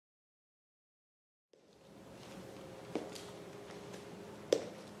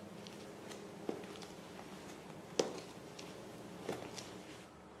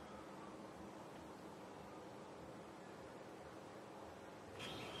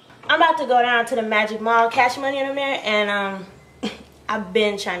about to go down to the Magic Mall, Cash Money in there, and I've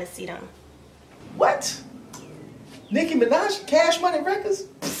been trying to see them. What? Nicki Minaj, Cash Money Records?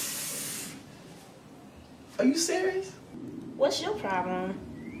 Are you serious? What's your problem?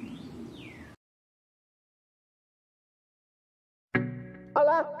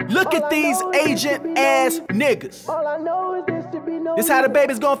 Look at these agent ass niggas. This how the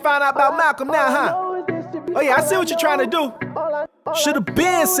baby's gonna find out about Malcolm now, huh? Oh yeah, I see what you're trying to do. Should've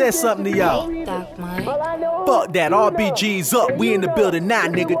been said something to y'all. Fuck that, RBG's up. We in the building now,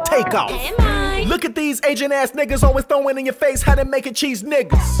 nigga. Take off. Look at these agent ass niggas always throwing in your face how they make it cheese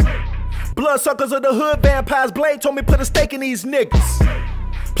niggas. Bloodsuckers of the hood, vampires blade told me put a stake in these niggas.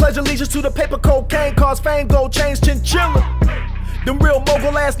 Pledge allegiance to the paper cocaine, cause fame, gold chains, chinchilla. Them real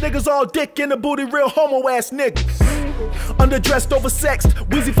mogul ass niggas all dick in the booty, real homo ass niggas. Underdressed,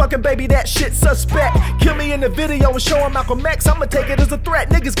 oversexed, wheezy fucking baby, that shit suspect. Kill me in the video and show him Malcolm X, I'ma take it as a threat,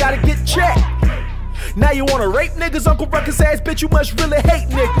 niggas gotta get checked. Now you wanna rape niggas, Uncle Ruckus ass bitch, you must really hate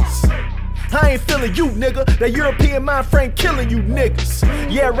niggas. I ain't feeling you, nigga, that European mind frame killing you niggas.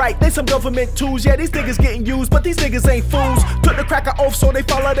 Yeah right, they some government tools, yeah these niggas getting used, but these niggas ain't fools. Took the cracker oath so they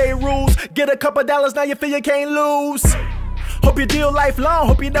follow their rules. Get a couple dollars, now you feel you can't lose. Hope you deal lifelong,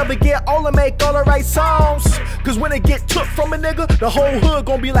 hope you never get all and make all the right songs. Cause when it get took from a nigga, the whole hood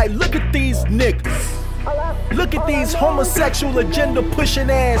gon' be like, look at these niggas. Look at these homosexual agenda pushing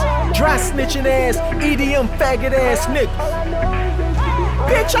ass, dry snitching ass, EDM faggot ass niggas.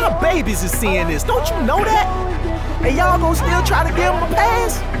 Bitch, y'all babies is seeing this, don't you know that? And y'all gon' still try to give them a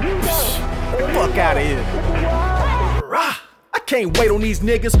pass? Fuck out of here. I can't wait on these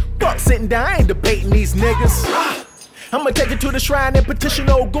niggas. Fuck sitting down, I ain't debating these niggas. I'ma take it to the shrine and petition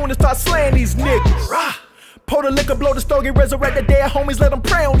old goon and start slaying these niggas. Pour the liquor, blow the stogie, resurrect the dead homies, let them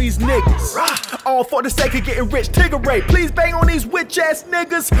pray on these niggas. All for the sake of getting rich, Tigger Ray, please bang on these witch ass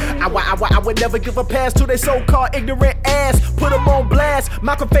niggas. I would never give a pass to they so-called ignorant ass. Put them on blast,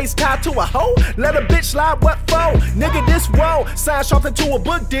 Malcolm face tied to a hoe. Let a bitch slide, what for? Nigga, this woe. Sign sharp into a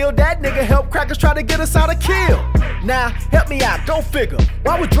book deal, that nigga help crackers try to get us out of kill. Now, help me out, go figure.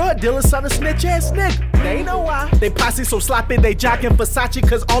 Why would drug dealers son a snitch ass nigga? They know why. They posse so sloppy, they jockin' Versace,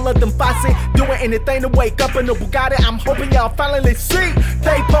 cause all of them fosse doing anything to wake up in the Bugatti. I'm hoping y'all finally see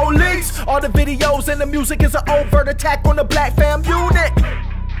they police. All the videos and the music is an overt attack on the black fam unit.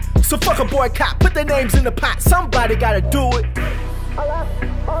 So fuck a boycott, put their names in the pot, somebody gotta do it.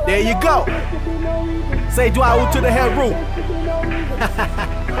 There you go. Say dua to the head root.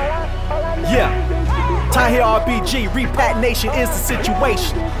 Yeah. Tahir RBG, Repat Nation is the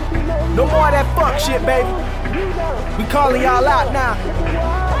situation. No more of that fuck shit, baby. We calling y'all out now.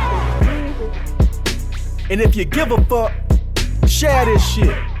 And if you give a fuck, share this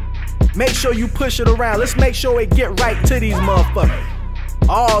shit. Make sure you push it around. Let's make sure it get right to these motherfuckers.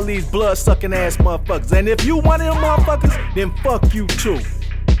 All these blood-sucking ass motherfuckers. And if you one of them motherfuckers, then fuck you too.